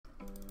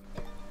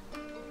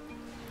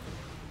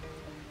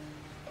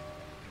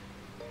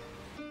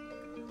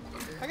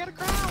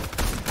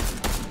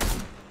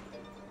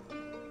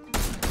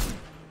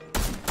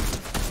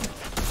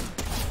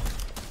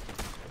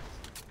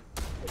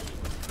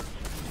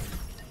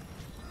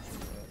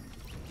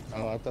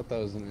Oh, I thought that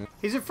was an.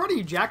 He's in front of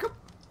you, Jacob.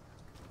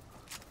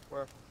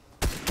 Where?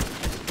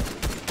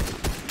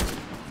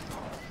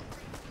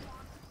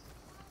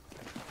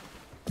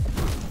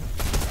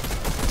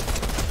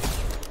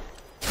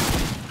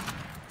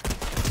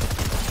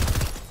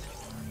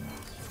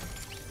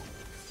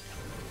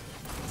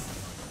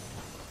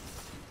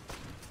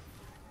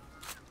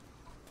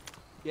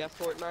 Yeah,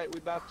 Fortnite, we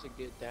about to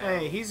get down.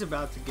 Hey, he's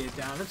about to get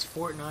down. It's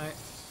Fortnite.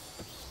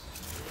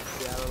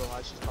 Yeah, I don't know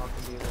why she's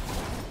talking to you.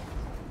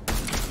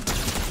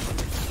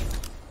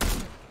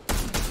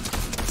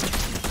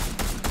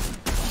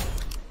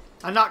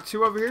 I knocked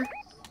 2 over here.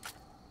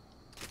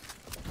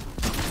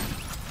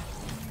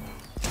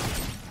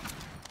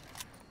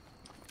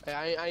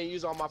 Hey, I ain't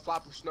use all my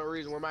floppers for no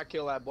reason. Where my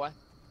kill at, boy?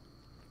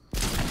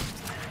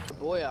 The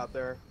boy out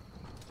there.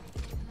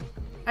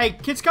 Hey,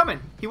 kid's coming.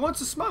 He wants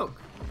to smoke.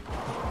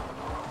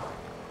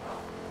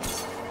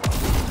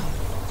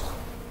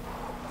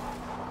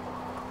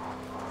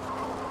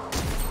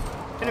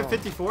 Hit him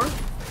 54.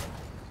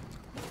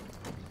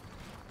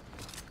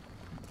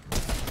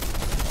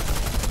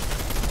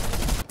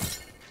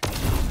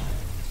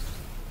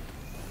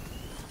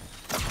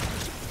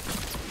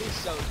 He's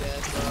so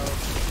dead, bro.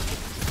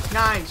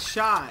 Nice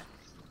shot.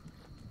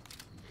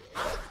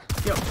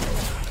 Yo.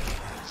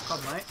 Come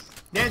on, mate.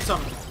 Dance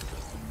on me.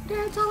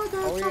 Dance on me,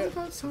 dance on me,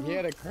 dance on me. He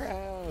had a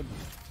crowd.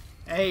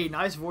 Hey,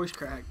 nice voice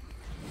crack.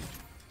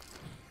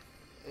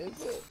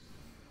 Is it?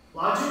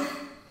 Logic?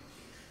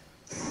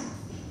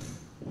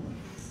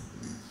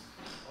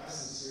 That's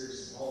some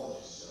serious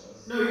apologies,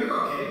 Joe. No, you're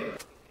okay.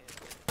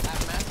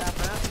 Half match, half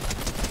match.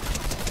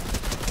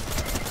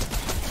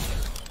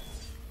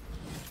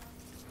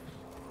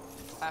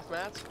 Half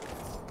match.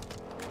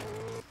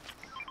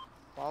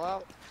 Fall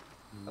out.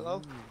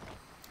 Hello?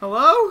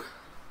 Hello?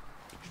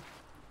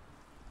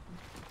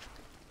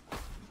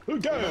 Who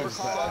Never goes?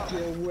 call out.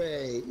 Fucking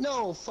way.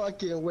 No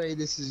fucking way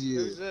this is you.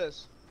 Who's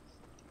this?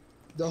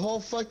 The whole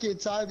fucking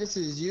time this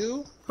is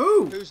you?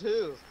 Who? Who's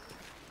who?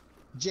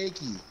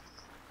 Jakey.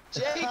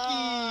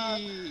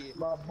 Jakey!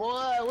 My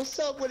boy, what's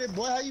up with it,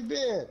 boy? How you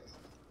been?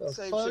 The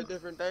Same fuck? shit,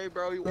 different day,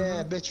 bro. You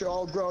Yeah, I bet you're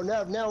all grown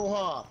up now,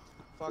 huh?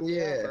 Fuck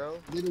yeah, bro.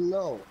 Didn't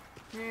know.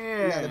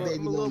 Yeah. Not a baby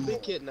I'm a no little more.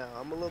 big kid now.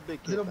 I'm a little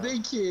big kid. Little now.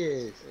 big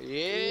kid.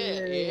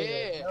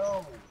 Yeah.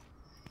 No.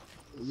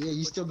 Yeah,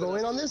 you still go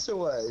in on this or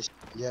what?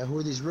 Yeah, who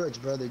are these roots,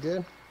 bro? They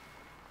good?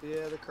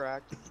 Yeah, they're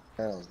cracked.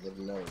 I don't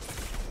even know.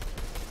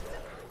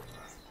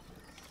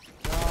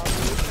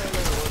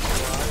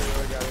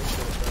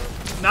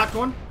 Knocked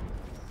one.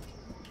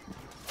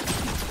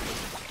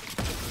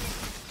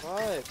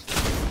 What?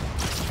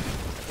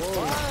 What?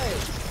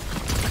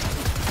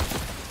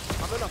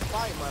 I'm in a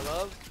fight, my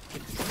love.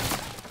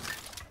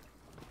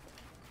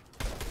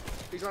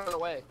 He's running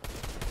away.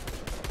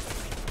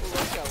 Ooh, I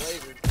just got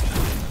lasered.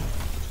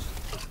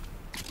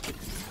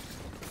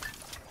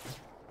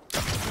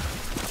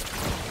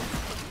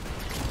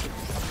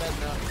 I'm dead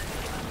now.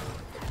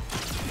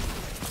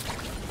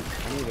 I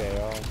need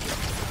AR.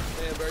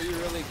 Man, bro, you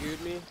really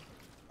gooed me?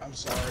 I'm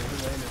sorry,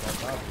 he landed on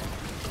top of me.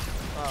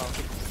 Oh.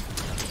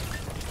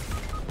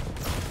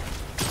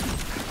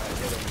 I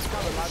hit him. It's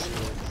probably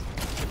logical.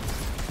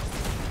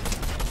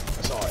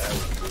 That's all I ever do.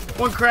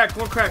 One crack,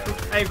 one crack.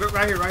 Hey,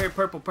 right here,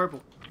 purple,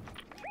 purple.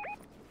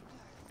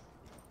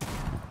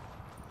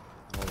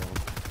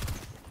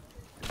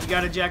 You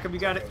got it, Jacob, you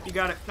got it, you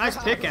got it. Nice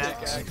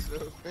pickaxe.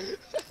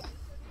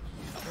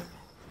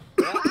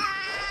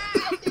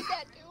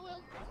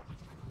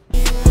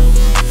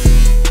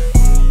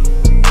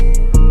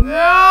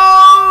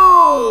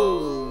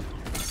 No!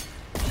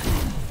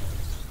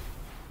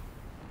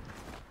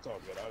 It's all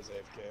good. I was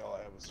AFK. All I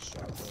had was a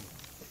shotgun.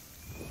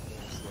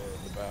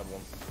 There's the bad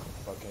one.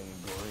 Fucking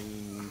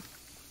green.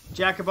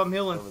 Jacob, I'm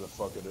healing. Whatever the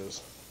fuck it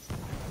is.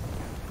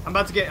 I'm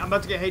about to get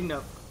Hayden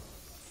up.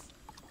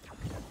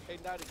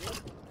 Hayden died again?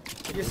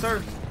 Yes,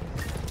 sir.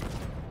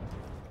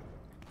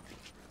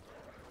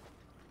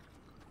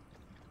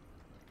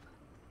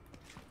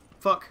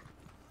 Fuck.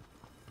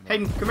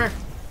 Hayden, come here.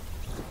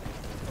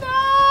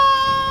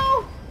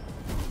 No!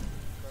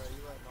 Bro, you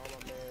letting all my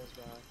mans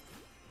die.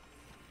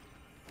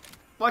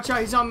 Watch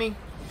out, he's on me.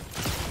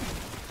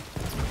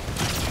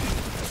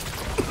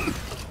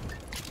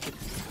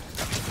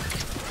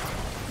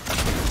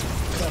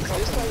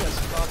 This thing has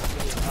fucked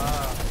me.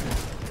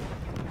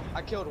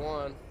 I killed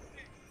one.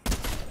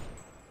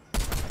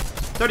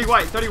 30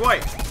 white, 30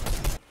 white.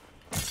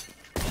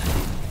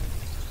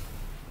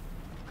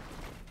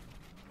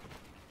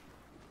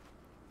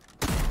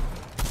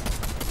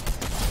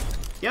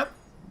 Yep,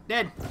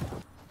 dead.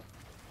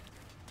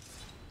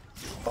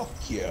 Fuck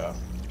yeah.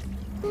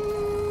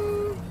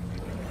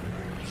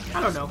 I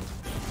don't know.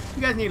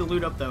 You guys need to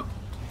loot up though.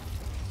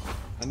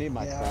 I need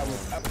my Yeah,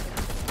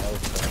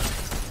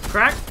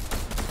 Crack?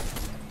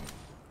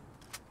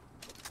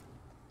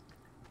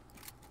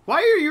 Why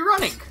are you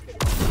running?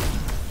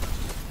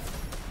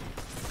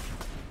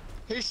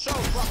 He's so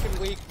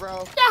fucking weak,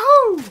 bro.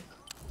 Yahoo!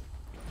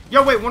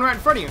 Yo, wait, one right in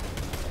front of you.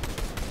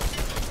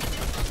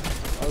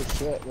 Oh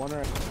shit, one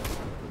right.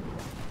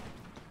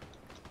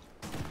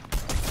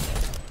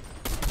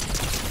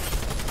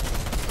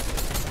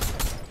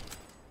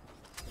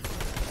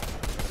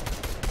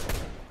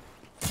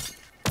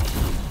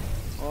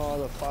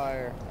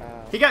 fire.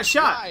 He got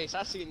shot. Nice,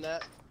 I seen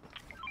that.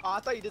 Oh, I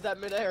thought you did that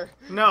midair.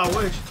 No, I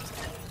wish.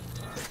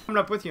 I'm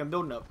up with you. I'm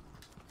building up.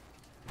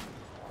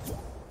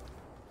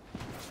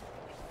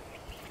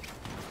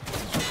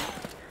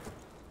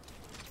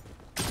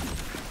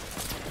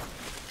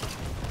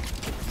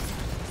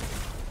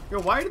 Yo,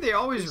 why do they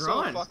always He's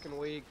run? so fucking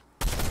weak.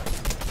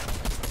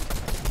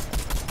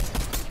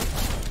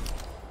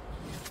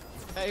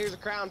 Hey, here's a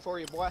crown for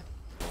you, boy.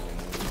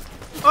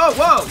 Oh,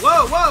 whoa,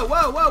 whoa, whoa,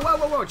 whoa, whoa, whoa,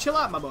 whoa, whoa. Chill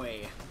out, my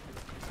boy.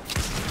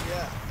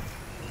 Yeah.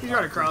 He's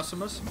right across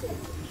from us.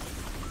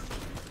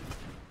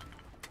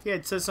 He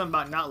had said something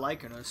about not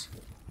liking us.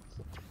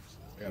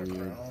 I got a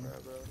crown.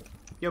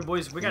 Yo,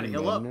 boys, we gotta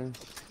heal up.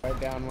 Right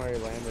down where he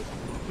landed.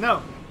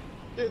 No.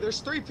 Dude,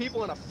 there's 3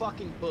 people in a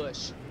fucking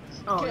bush.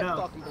 Oh, Can't no.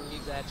 fucking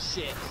believe that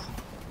shit.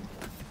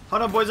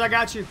 Hold on, boys, I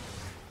got you.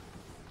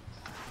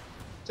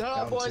 So, hold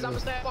on, Down boys, 2. I'm gonna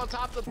stand up on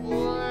top of the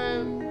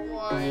boy.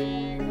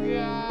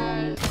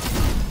 God.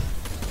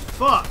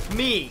 Fuck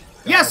me.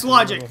 Yes,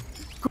 logic.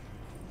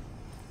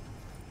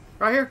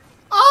 Right here.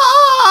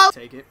 Oh!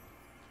 Take it.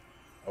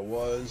 I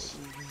was,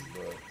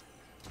 but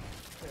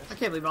I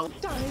can't believe I'll...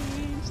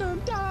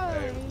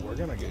 hey, we're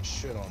gonna get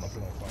shit on if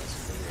we don't find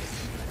some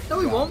videos. No,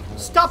 we won't.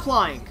 Stop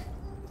lying.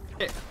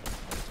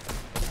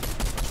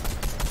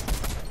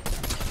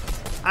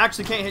 I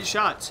actually can't hit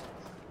shots.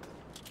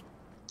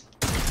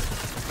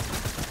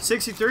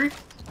 63.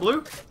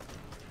 Blue.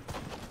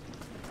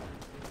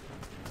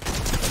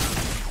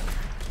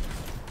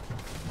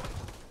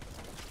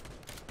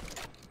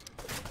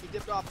 He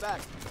dipped off back.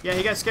 Yeah,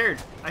 he got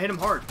scared. I hit him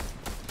hard.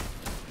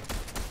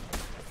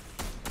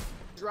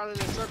 He's running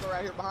in a circle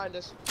right here behind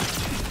us.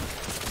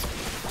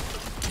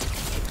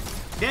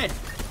 Dead.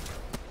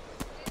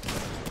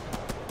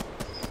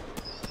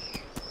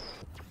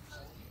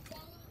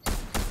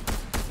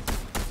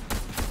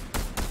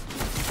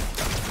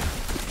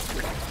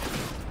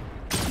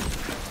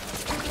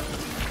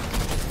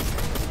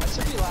 That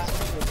should be last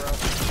people, bro.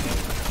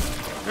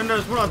 No,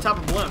 there's one on top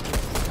of Blimp.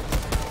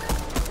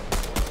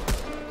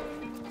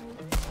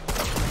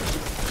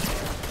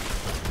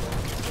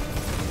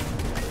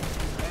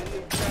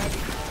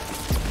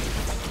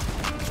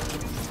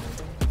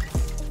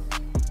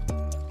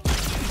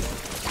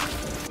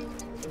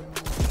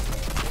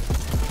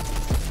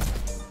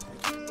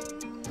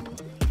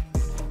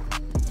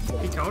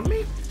 He coned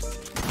me?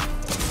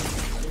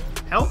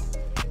 Help?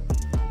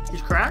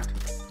 He's cracked?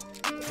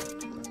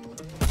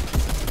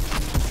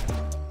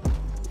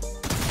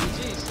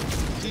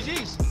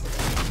 GG's.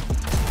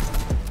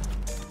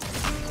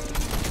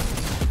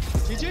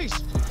 GG's.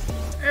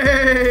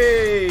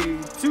 Hey!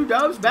 2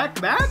 dubs back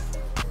to back?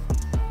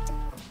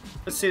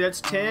 Let's see,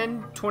 that's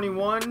 10,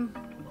 21,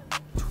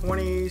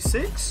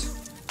 26?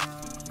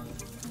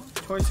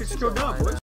 26 to go dub, boys.